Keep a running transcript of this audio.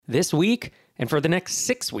This week, and for the next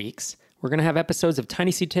 6 weeks, we're going to have episodes of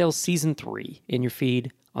TinySeed Tales Season 3 in your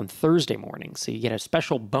feed on Thursday morning. So you get a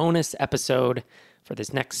special bonus episode for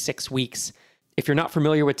this next 6 weeks. If you're not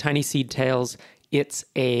familiar with TinySeed Tales, it's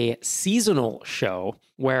a seasonal show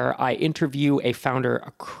where I interview a founder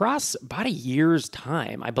across about a year's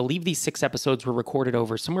time. I believe these 6 episodes were recorded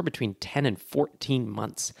over somewhere between 10 and 14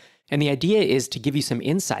 months. And the idea is to give you some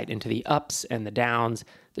insight into the ups and the downs,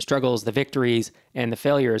 the struggles, the victories, and the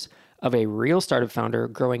failures of a real startup founder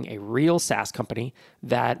growing a real SaaS company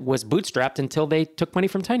that was bootstrapped until they took money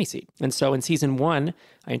from TinySeed. And so in season 1,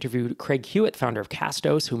 I interviewed Craig Hewitt, founder of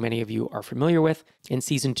Castos, who many of you are familiar with. In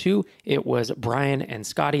season 2, it was Brian and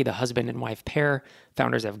Scotty, the husband and wife pair,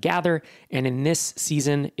 founders of Gather. And in this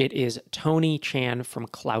season, it is Tony Chan from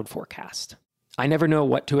Cloud Forecast. I never know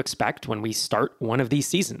what to expect when we start one of these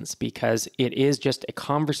seasons because it is just a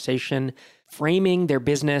conversation framing their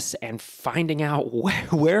business and finding out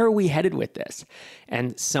where are we headed with this.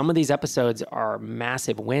 And some of these episodes are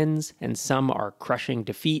massive wins and some are crushing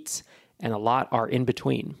defeats and a lot are in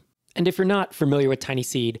between. And if you're not familiar with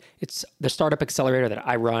TinySeed, it's the startup accelerator that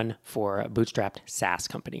I run for bootstrapped SaaS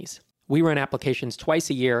companies. We run applications twice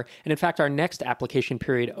a year, and in fact, our next application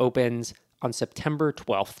period opens on September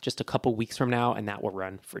 12th, just a couple weeks from now, and that will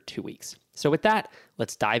run for 2 weeks. So with that,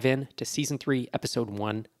 let's dive in to Season 3, Episode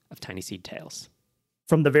 1 of TinySeed Tales.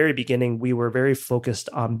 From the very beginning, we were very focused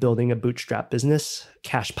on building a bootstrap business,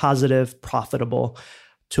 cash positive, profitable,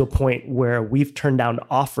 to a point where we've turned down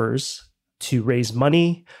offers to raise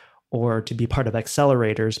money or to be part of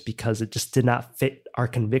accelerators because it just did not fit our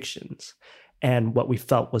convictions and what we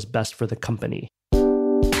felt was best for the company.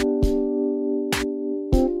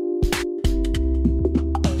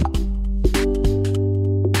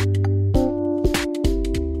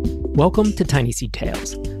 Welcome to TinySeed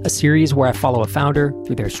Tales, a series where I follow a founder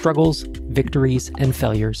through their struggles, victories, and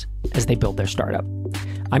failures as they build their startup.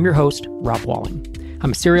 I'm your host, Rob Walling.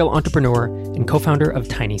 I'm a serial entrepreneur and co-founder of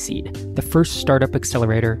TinySeed, the first startup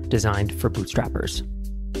accelerator designed for bootstrappers.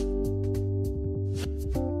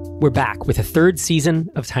 We're back with a third season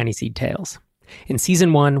of TinySeed Tales. In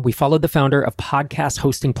season 1, we followed the founder of podcast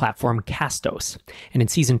hosting platform Castos. And in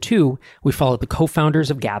season 2, we followed the co-founders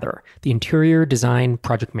of Gather, the interior design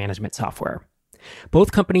project management software.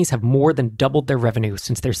 Both companies have more than doubled their revenue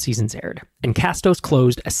since their seasons aired, and Castos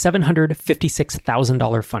closed a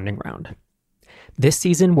 $756,000 funding round. This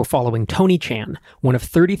season, we're following Tony Chan, one of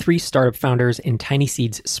 33 startup founders in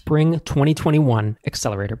TinySeed's Spring 2021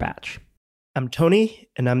 Accelerator batch. I'm Tony,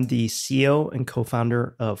 and I'm the CEO and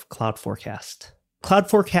co-founder of Cloud Forecast. Cloud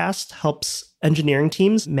Forecast helps engineering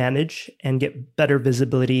teams manage and get better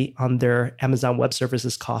visibility on their Amazon Web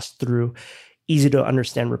Services costs through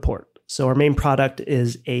easy-to-understand report. So our main product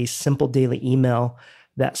is a simple daily email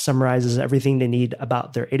that summarizes everything they need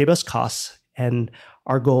about their AWS costs, and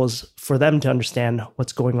our goal is for them to understand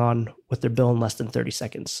what's going on with their bill in less than 30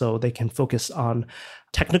 seconds so they can focus on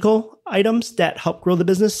technical items that help grow the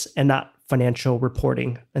business and not financial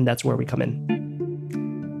reporting, and that's where we come in.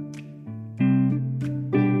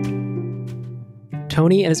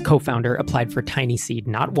 Tony and his co-founder applied for TinySeed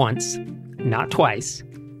not once, not twice,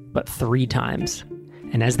 but 3 times.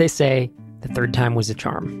 And as they say, the third time was a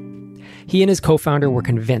charm. He and his co-founder were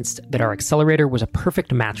convinced that our accelerator was a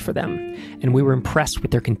perfect match for them, and we were impressed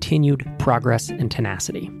with their continued progress and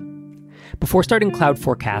tenacity. Before starting Cloud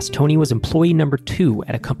Forecast, Tony was employee number 2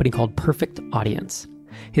 at a company called Perfect Audience.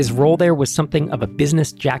 His role there was something of a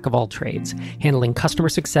business jack of all trades, handling customer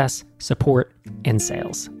success, support, and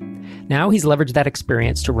sales. Now he's leveraged that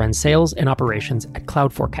experience to run sales and operations at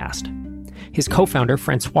Cloud Forecast. His co-founder,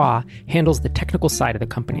 Francois, handles the technical side of the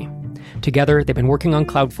company. Together, they've been working on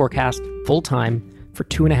Cloud Forecast full-time for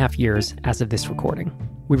 2.5 years as of this recording.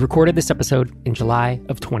 We recorded this episode in July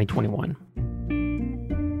of 2021.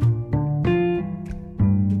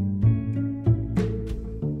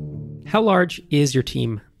 How large is your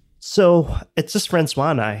team? So it's just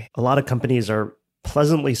Francois and I. A lot of companies are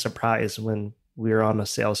pleasantly surprised when we're on a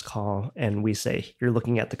sales call and we say, you're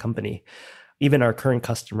looking at the company. Even our current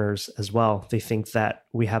customers as well, they think that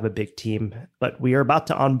we have a big team, but we are about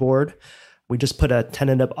to onboard. We just put a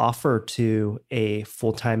tentative offer to a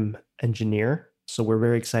full-time engineer. So we're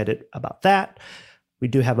very excited about that. We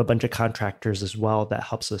do have a bunch of contractors as well that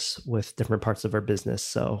helps us with different parts of our business.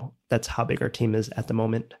 So that's how big our team is at the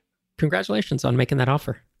moment. Congratulations on making that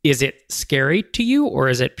offer. Is it scary to you or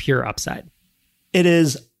is it pure upside? It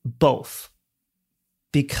is both,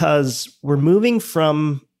 because we're moving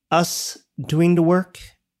from us doing the work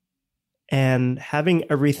and having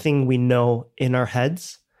everything we know in our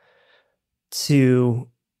heads to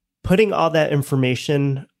putting all that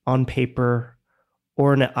information on paper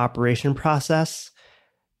or in an operation process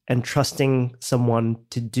and trusting someone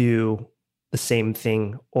to do the same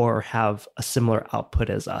thing or have a similar output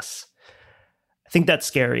as us. I think that's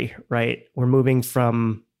scary, right? We're moving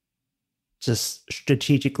from just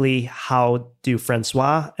strategically how do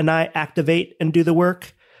Francois and I activate and do the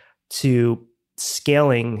work to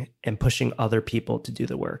scaling and pushing other people to do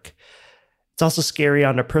the work. It's also scary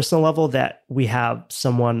on a personal level that we have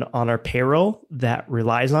someone on our payroll that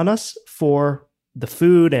relies on us for the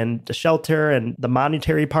food and the shelter and the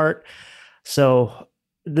monetary part. So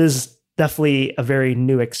this is definitely a very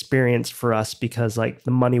new experience for us because like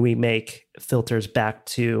the money we make filters back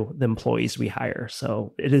to the employees we hire.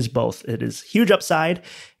 So it is both. It is huge upside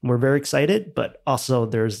and we're very excited, but also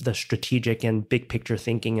there's the strategic and big picture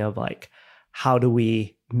thinking of like, how do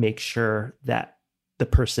we make sure that the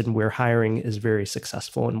person we're hiring is very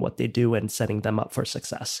successful in what they do and setting them up for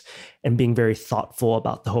success and being very thoughtful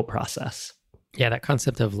about the whole process. Yeah, that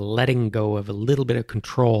concept of letting go of a little bit of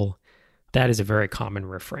control, that is a very common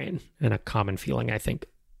refrain and a common feeling I think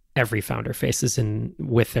every founder faces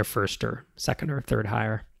with their first or second or third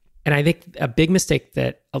hire. And I think a big mistake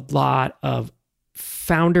that a lot of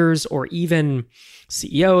founders or even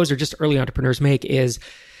CEOs or just early entrepreneurs make is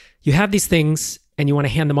you have these things and you want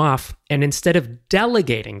to hand them off. And instead of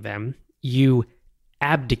delegating them, you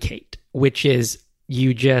abdicate, which is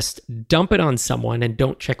you just dump it on someone and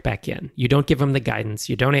don't check back in. You don't give them the guidance.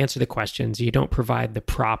 You don't answer the questions. You don't provide the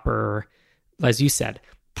proper, as you said,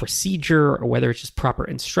 procedure, or whether it's just proper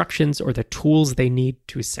instructions or the tools they need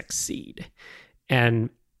to succeed. And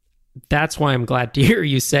that's why I'm glad to hear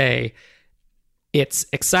you say it's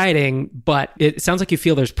exciting, but it sounds like you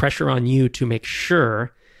feel there's pressure on you to make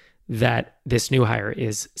sure that this new hire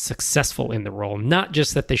is successful in the role, not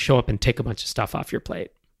just that they show up and take a bunch of stuff off your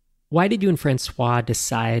plate. Why did you and Francois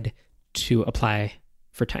decide to apply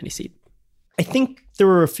for TinySeed? I think there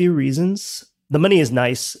were a few reasons. The money is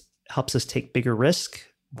nice, helps us take bigger risk.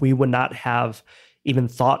 We would not have even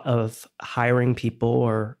thought of hiring people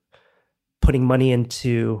or putting money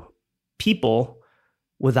into people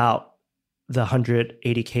without the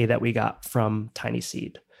 $180K that we got from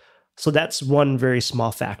TinySeed. So that's one very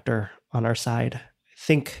small factor on our side. I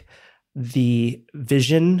think the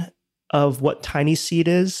vision of what TinySeed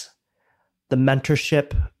is, the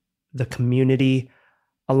mentorship, the community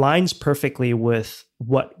aligns perfectly with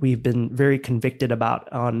what we've been very convicted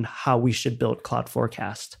about on how we should build Cloud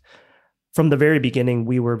Forecast. From the very beginning,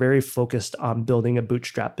 we were very focused on building a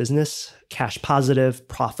bootstrap business, cash positive,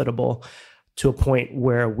 profitable, to a point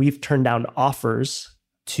where we've turned down offers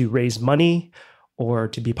to raise money or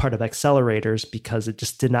to be part of accelerators because it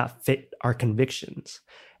just did not fit our convictions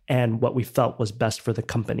and what we felt was best for the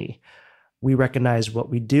company. We recognize what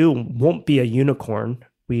we do won't be a unicorn.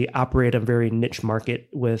 We operate a very niche market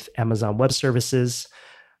with Amazon Web Services.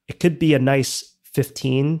 It could be a nice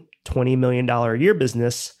 $15, $20 million a year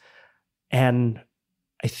business. And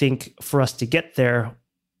I think for us to get there,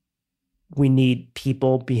 we need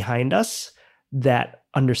people behind us that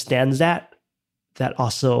understands that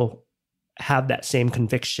also have that same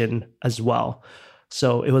conviction as well.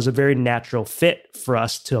 So it was a very natural fit for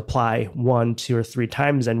us to apply 1, 2, or 3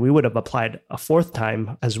 times. And we would have applied a 4th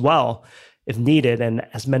time as well if needed, and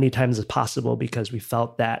as many times as possible because we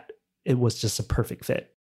felt that it was just a perfect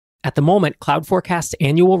fit. At the moment, Cloud Forecast's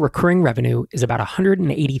annual recurring revenue is about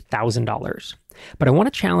 $180,000. But I want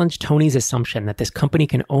to challenge Tony's assumption that this company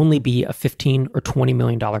can only be a $15 or $20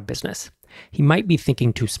 million business. He might be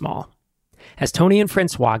thinking too small. As Tony and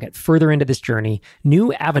Francois get further into this journey,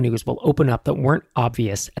 new avenues will open up that weren't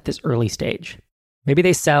obvious at this early stage. Maybe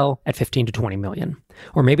they sell at 15 to 20 million,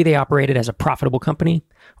 or maybe they operate it as a profitable company,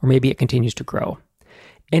 or maybe it continues to grow.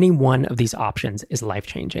 Any one of these options is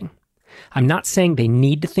life-changing. I'm not saying they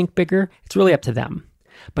need to think bigger, it's really up to them.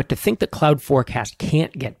 But to think that Cloud Forecast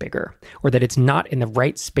can't get bigger, or that it's not in the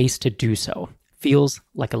right space to do so, feels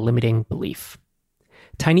like a limiting belief.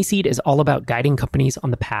 TinySeed is all about guiding companies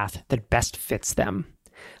on the path that best fits them.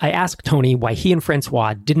 I asked Tony why he and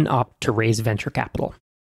Francois didn't opt to raise venture capital.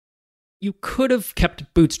 You could have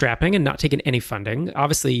kept bootstrapping and not taken any funding.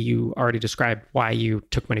 Obviously, you already described why you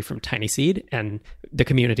took money from TinySeed and the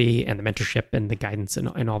community and the mentorship and the guidance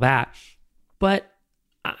and all that. But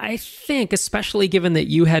I think, especially given that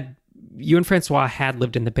you and Francois had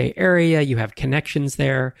lived in the Bay Area, you have connections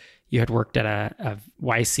there, you had worked at a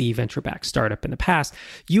YC venture-backed startup in the past,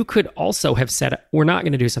 you could also have said, we're not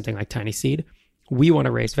going to do something like TinySeed. We want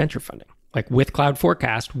to raise venture funding. Like with Cloud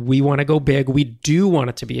Forecast, we want to go big. We do want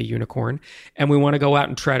it to be a unicorn. And we want to go out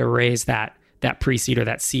and try to raise that pre-seed or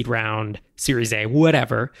that seed round, Series A,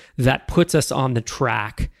 whatever, that puts us on the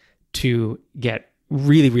track to get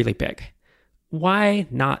really, really big. Why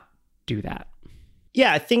not do that?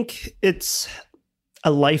 Yeah, I think it's a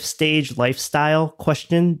life stage, lifestyle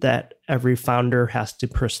question that every founder has to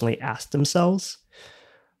personally ask themselves.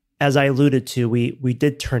 As I alluded to, we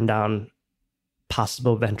did turn down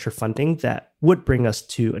possible venture funding that would bring us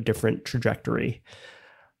to a different trajectory.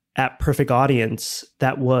 At Perfect Audience,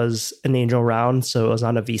 that was an angel round, so it was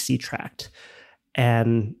on a VC track.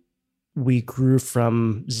 And we grew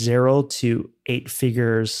from 0 to 8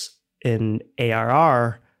 figures in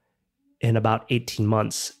ARR in about 18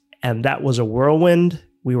 months. And that was a whirlwind.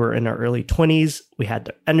 We were in our early 20s. We had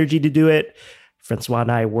the energy to do it. Francois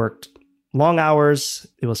and I worked long hours.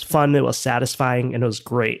 It was fun. It was satisfying, and it was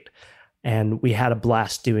great. And we had a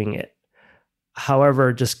blast doing it.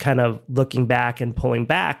 However, just kind of looking back and pulling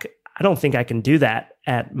back, I don't think I can do that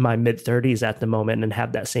at my mid-30s at the moment and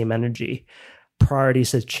have that same energy.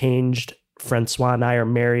 Priorities have changed. Francois and I are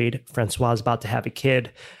married. Francois is about to have a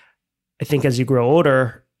kid. I think as you grow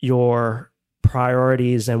older, your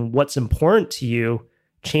priorities and what's important to you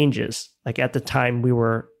changes. Like at the time, we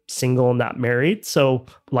were single, not married. So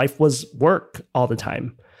life was work all the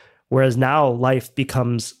time. Whereas now life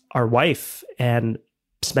becomes our wife and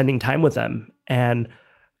spending time with them and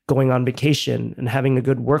going on vacation and having a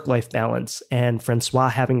good work-life balance, and Francois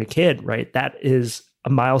having a kid, right? That is a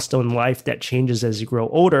milestone in life that changes as you grow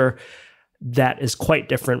older. That is quite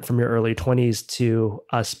different from your early 20s to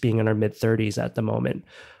us being in our mid-30s at the moment.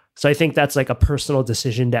 So I think that's like a personal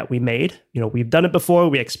decision that we made. We've done it before.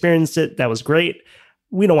 We experienced it. That was great.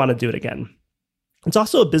 We don't want to do it again. It's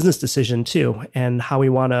also a business decision too, and how we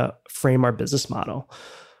want to frame our business model.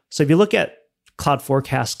 So if you look at Cloud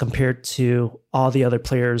Forecast compared to all the other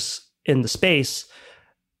players in the space,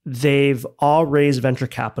 they've all raised venture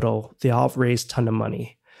capital. They all raised a ton of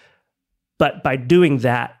money. But by doing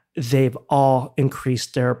that, they've all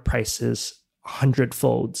increased their prices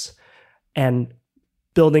 100-folds and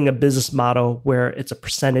building a business model where it's a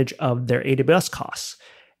percentage of their AWS costs.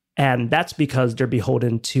 And that's because they're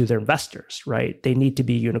beholden to their investors, right? They need to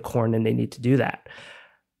be a unicorn and they need to do that.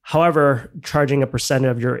 However, charging a percent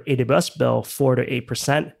of your AWS bill, 4 to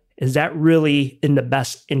 8%, is that really in the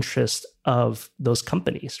best interest of those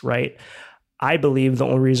companies, right? I believe the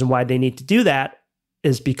only reason why they need to do that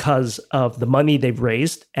is because of the money they've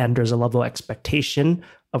raised, and there's a level of expectation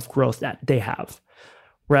of growth that they have.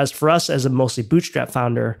 Whereas for us as a mostly bootstrap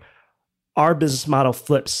founder, our business model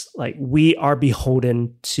flips. Like, we are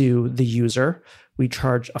beholden to the user. We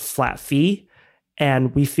charge a flat fee,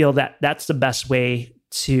 and we feel that that's the best way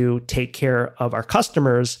to take care of our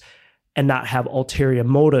customers and not have ulterior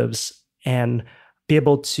motives, and be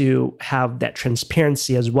able to have that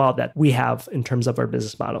transparency as well that we have in terms of our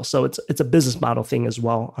business model. So it's a business model thing as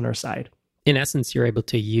well on our side. In essence, you're able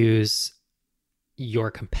to use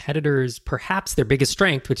your competitors, perhaps their biggest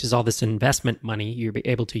strength, which is all this investment money, you're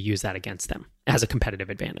able to use that against them as a competitive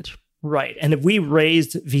advantage. Right. And if we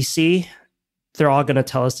raised VC, they're all going to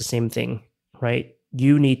tell us the same thing, right?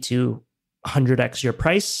 You need to 100x your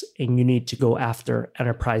price, and you need to go after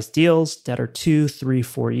enterprise deals that are 2, 3,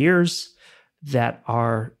 4 years, that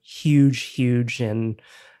are huge in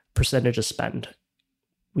percentage of spend.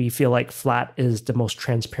 We feel like flat is the most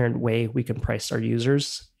transparent way we can price our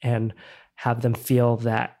users and have them feel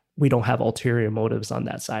that we don't have ulterior motives on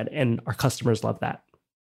that side. And our customers love that.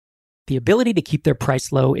 The ability to keep their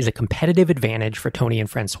price low is a competitive advantage for Tony and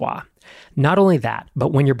Francois. Not only that,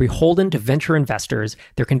 but when you're beholden to venture investors,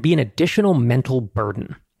 there can be an additional mental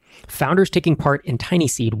burden. Founders taking part in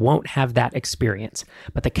TinySeed won't have that experience,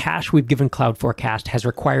 but the cash we've given Cloud Forecast has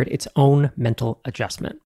required its own mental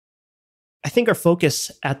adjustment. I think our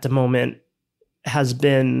focus at the moment has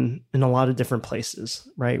been in a lot of different places,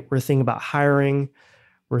 right? We're thinking about hiring.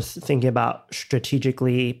 We're thinking about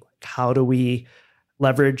strategically, how do we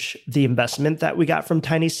leverage the investment that we got from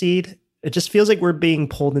TinySeed? It just feels like we're being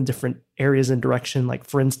pulled in different areas and direction. Like,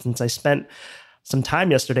 for instance, I spent some time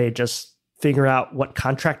yesterday just figuring out what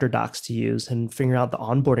contractor docs to use and figuring out the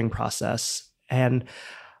onboarding process. And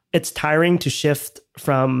it's tiring to shift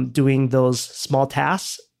from doing those small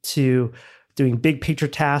tasks to doing big picture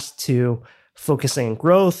tasks, to focusing on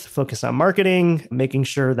growth, focus on marketing, making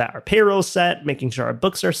sure that our payroll's set, making sure our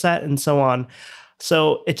books are set, and so on.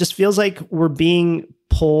 So it just feels like we're being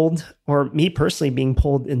pulled, or me personally being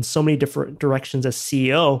pulled in so many different directions as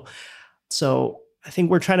CEO. So I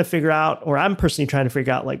think we're trying to figure out, or I'm personally trying to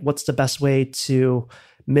figure out, like, what's the best way to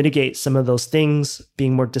mitigate some of those things,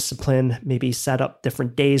 being more disciplined, maybe set up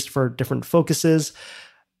different days for different focuses.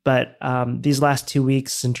 But these last 2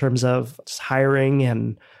 weeks in terms of just hiring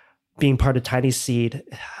and being part of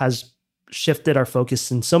TinySeed has shifted our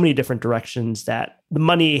focus in so many different directions that the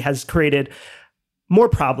money has created more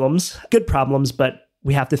problems, good problems, but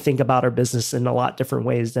we have to think about our business in a lot different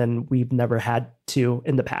ways than we've never had to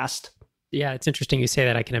in the past. Yeah, it's interesting you say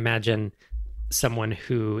that. I can imagine someone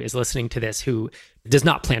who is listening to this who does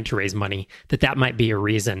not plan to raise money, that might be a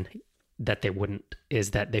reason that they wouldn't,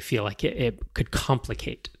 is that they feel like it could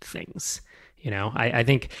complicate things. I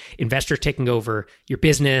think investors taking over your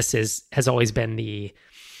business has always been the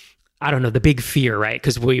big fear, right?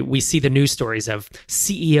 Because we see the news stories of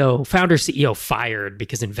founder CEO fired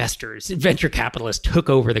because venture capitalists took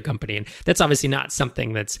over the company. And that's obviously not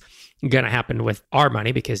something that's going to happen with our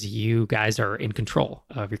money because you guys are in control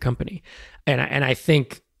of your company. And I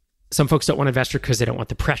think some folks don't want to invest because they don't want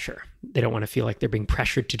the pressure. They don't want to feel like they're being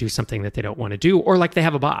pressured to do something that they don't want to do, or like they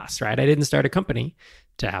have a boss, right? I didn't start a company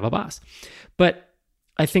to have a boss. But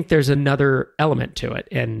I think there's another element to it.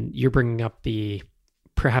 And you're bringing up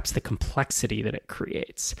perhaps the complexity that it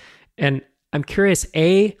creates. And I'm curious,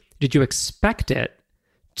 A, did you expect it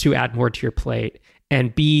to add more to your plate?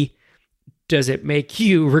 And B, does it make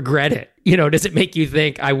you regret it? Does it make you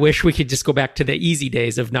think, I wish we could just go back to the easy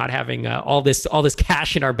days of not having all this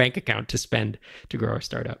cash in our bank account to spend to grow our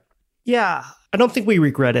startup? Yeah, I don't think we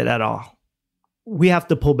regret it at all. We have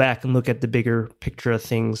to pull back and look at the bigger picture of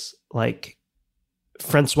things. Like,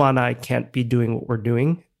 Francois and I can't be doing what we're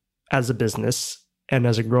doing as a business and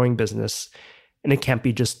as a growing business, and it can't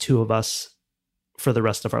be just two of us for the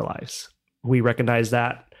rest of our lives. We recognize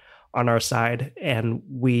that on our side, and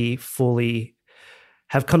we fully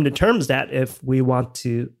have come to terms that if we want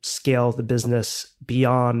to scale the business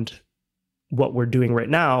beyond what we're doing right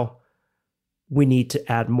now, we need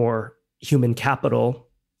to add more human capital,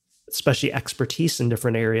 especially expertise in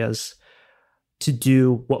different areas, to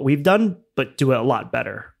do what we've done, but do it a lot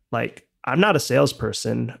better. Like, I'm not a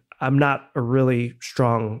salesperson. I'm not a really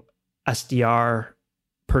strong SDR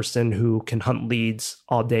person who can hunt leads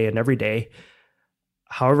all day and every day.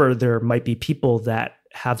 However, there might be people that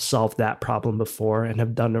have solved that problem before and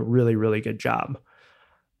have done a really, really good job.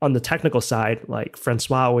 On the technical side, like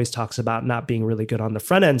Francois always talks about not being really good on the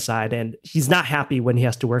front end side, and he's not happy when he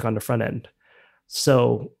has to work on the front end.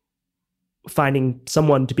 So finding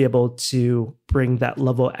someone to be able to bring that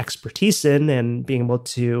level of expertise in and being able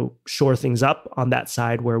to shore things up on that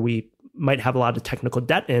side where we might have a lot of technical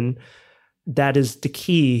debt in, that is the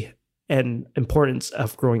key and importance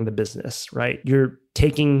of growing the business, right? You're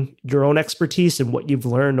taking your own expertise and what you've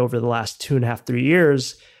learned over the last 2.5, 3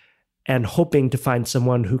 years and hoping to find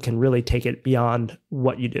someone who can really take it beyond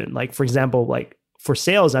what you did. Like, for example, like for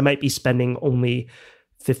sales, I might be spending only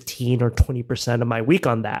 15 or 20% of my week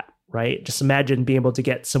on that, right? Just imagine being able to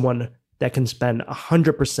get someone that can spend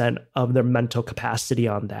 100% of their mental capacity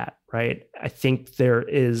on that, right? I think there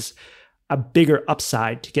is a bigger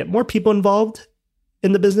upside to get more people involved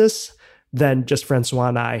in the business than just Francois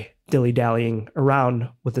and I dilly-dallying around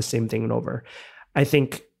with the same thing over. I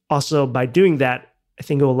think also by doing that, I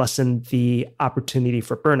think it will lessen the opportunity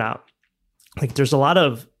for burnout. Like, there's a lot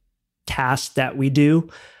of tasks that we do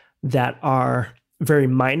that are very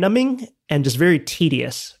mind-numbing and just very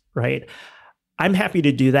tedious, right? I'm happy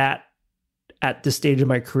to do that at this stage of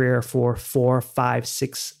my career for 4, 5,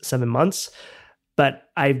 6, 7 months. But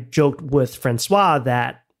I've joked with Francois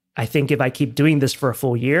that I think if I keep doing this for a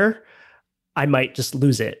full year, I might just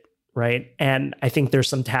lose it, right? And I think there's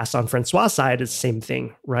some tasks on Francois' side, it's the same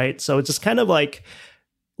thing, right? So it's just kind of like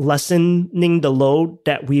lessening the load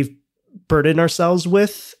that we've burdened ourselves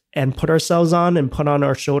with and put ourselves on and put on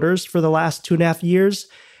our shoulders for the last 2.5 years,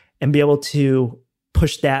 and be able to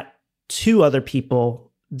push that to other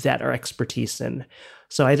people that are expertise in.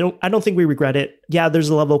 So I don't think we regret it. Yeah, there's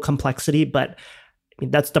a level of complexity, but I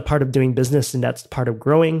mean, that's the part of doing business and that's the part of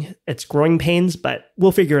growing. It's growing pains, but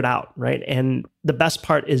we'll figure it out, right? And the best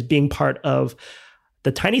part is being part of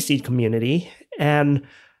the TinySeed community and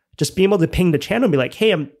just being able to ping the channel and be like,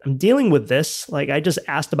 hey, I'm dealing with this. Like, I just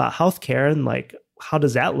asked about healthcare and like, how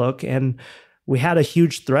does that look? And we had a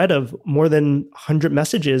huge thread of more than 100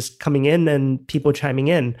 messages coming in and people chiming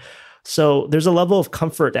in. So there's a level of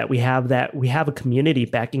comfort that we have a community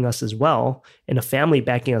backing us as well, and a family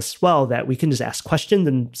backing us as well, that we can just ask questions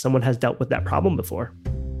and someone has dealt with that problem before.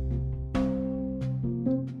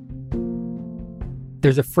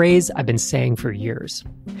 There's a phrase I've been saying for years.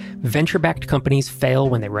 Venture-backed companies fail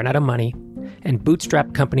when they run out of money, and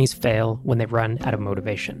bootstrap companies fail when they run out of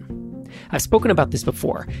motivation. I've spoken about this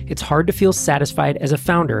before. It's hard to feel satisfied as a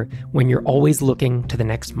founder when you're always looking to the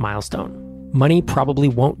next milestone. Money probably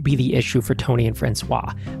won't be the issue for Tony and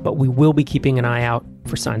Francois, but we will be keeping an eye out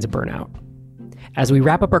for signs of burnout. As we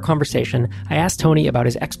wrap up our conversation, I asked Tony about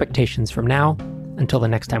his expectations from now until the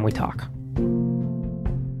next time we talk.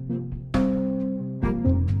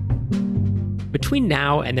 Between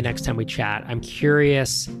now and the next time we chat, I'm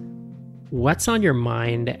curious, what's on your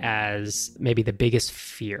mind as maybe the biggest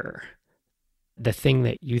fear? The thing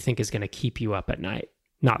that you think is going to keep you up at night?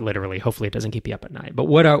 Not literally, hopefully it doesn't keep you up at night, but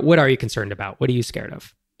what are you concerned about? What are you scared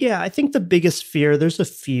of? Yeah, I think the biggest fear, there's a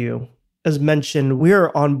few. As mentioned, we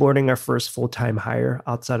are onboarding our first full-time hire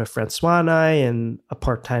outside of Francois and I, and a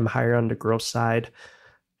part-time hire on the growth side.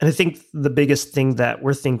 And I think the biggest thing that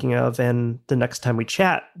we're thinking of, and the next time we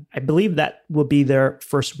chat, I believe that will be their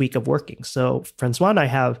first week of working. So Francois and I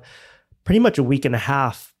have pretty much a week and a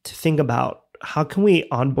half to think about how can we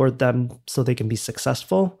onboard them so they can be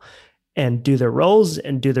successful and do their roles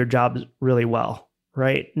and do their jobs really well,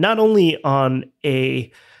 right? Not only on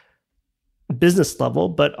a business level,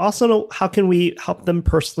 but also how can we help them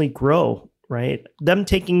personally grow, right? Them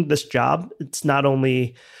taking this job, it's not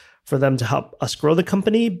only for them to help us grow the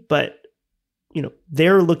company, but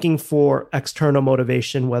they're looking for external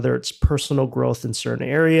motivation, whether it's personal growth in certain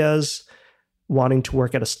areas, wanting to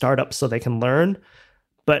work at a startup so they can learn.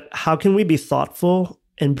 But how can we be thoughtful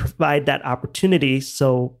and provide that opportunity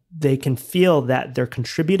so they can feel that they're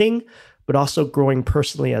contributing, but also growing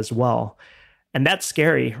personally as well? And that's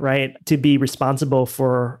scary, right? To be responsible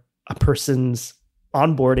for a person's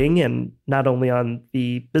onboarding, and not only on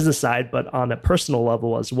the business side, but on a personal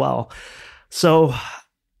level as well. So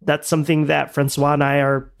that's something that Francois and I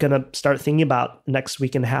are going to start thinking about next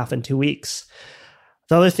week and a half and 2 weeks.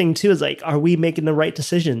 The other thing too is are we making the right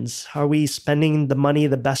decisions? Are we spending the money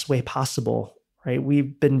the best way possible, right?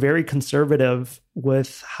 We've been very conservative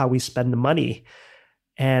with how we spend the money.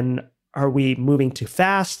 And are we moving too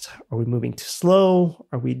fast? Are we moving too slow?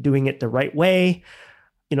 Are we doing it the right way?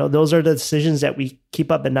 Those are the decisions that we keep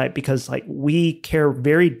up at night because we care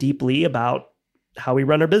very deeply about how we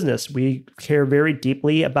run our business. We care very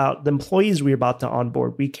deeply about the employees we're about to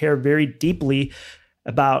onboard. We care very deeply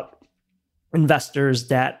about investors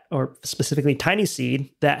or specifically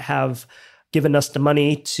TinySeed, that have given us the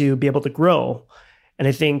money to be able to grow. And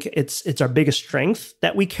I think it's our biggest strength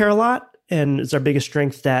that we care a lot. And it's our biggest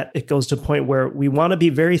strength that it goes to a point where we want to be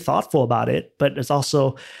very thoughtful about it, but it's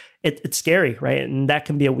also, it's scary, right? And that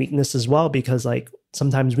can be a weakness as well, because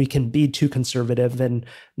sometimes we can be too conservative and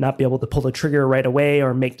not be able to pull the trigger right away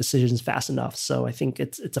or make decisions fast enough. So I think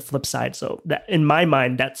it's a flip side. So that, in my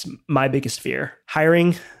mind, that's my biggest fear.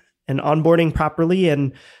 Hiring and onboarding properly,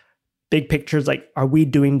 and big pictures, are we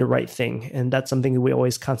doing the right thing? And that's something that we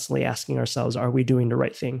always constantly asking ourselves, are we doing the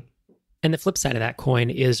right thing? And the flip side of that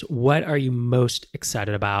coin is, what are you most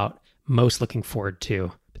excited about, most looking forward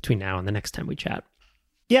to between now and the next time we chat?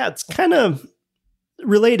 Yeah, it's kind of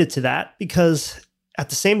related to that, because at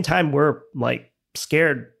the same time, we're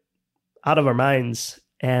scared out of our minds,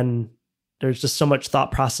 and there's just so much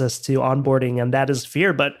thought process to onboarding, and that is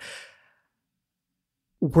fear. But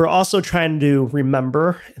we're also trying to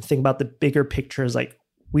remember and think about the bigger pictures.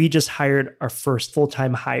 We just hired our first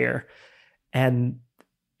full-time hire, and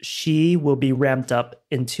she will be ramped up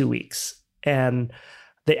in 2 weeks. And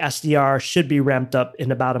the SDR should be ramped up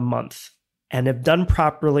in about a month. And if done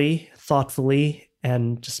properly, thoughtfully,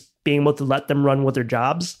 and just being able to let them run with their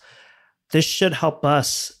jobs, this should help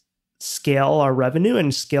us scale our revenue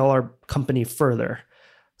and scale our company further.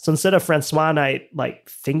 So instead of Francois and I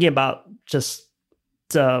thinking about just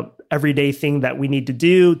the everyday thing that we need to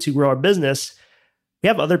do to grow our business, we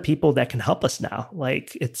have other people that can help us now.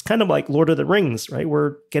 It's kind of like Lord of the Rings, right?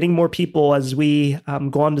 We're getting more people as we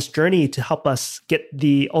go on this journey to help us get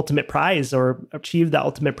the ultimate prize or achieve the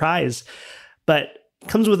ultimate prize. But it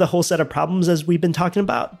comes with a whole set of problems, as we've been talking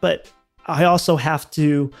about. But I also have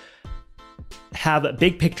to have a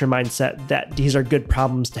big picture mindset that these are good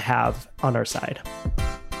problems to have on our side.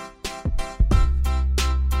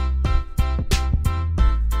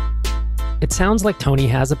 It sounds like Tony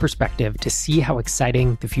has a perspective to see how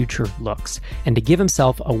exciting the future looks, and to give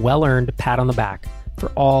himself a well-earned pat on the back for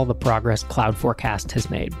all the progress Cloud Forecast has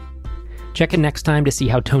made. Check in next time to see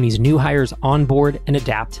how Tony's new hires onboard and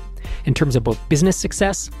adapt in terms of both business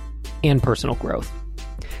success and personal growth.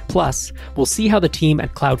 Plus, we'll see how the team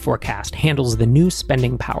at Cloud Forecast handles the new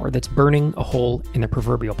spending power that's burning a hole in their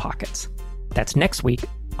proverbial pockets. That's next week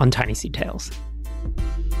on TinySeed Tales.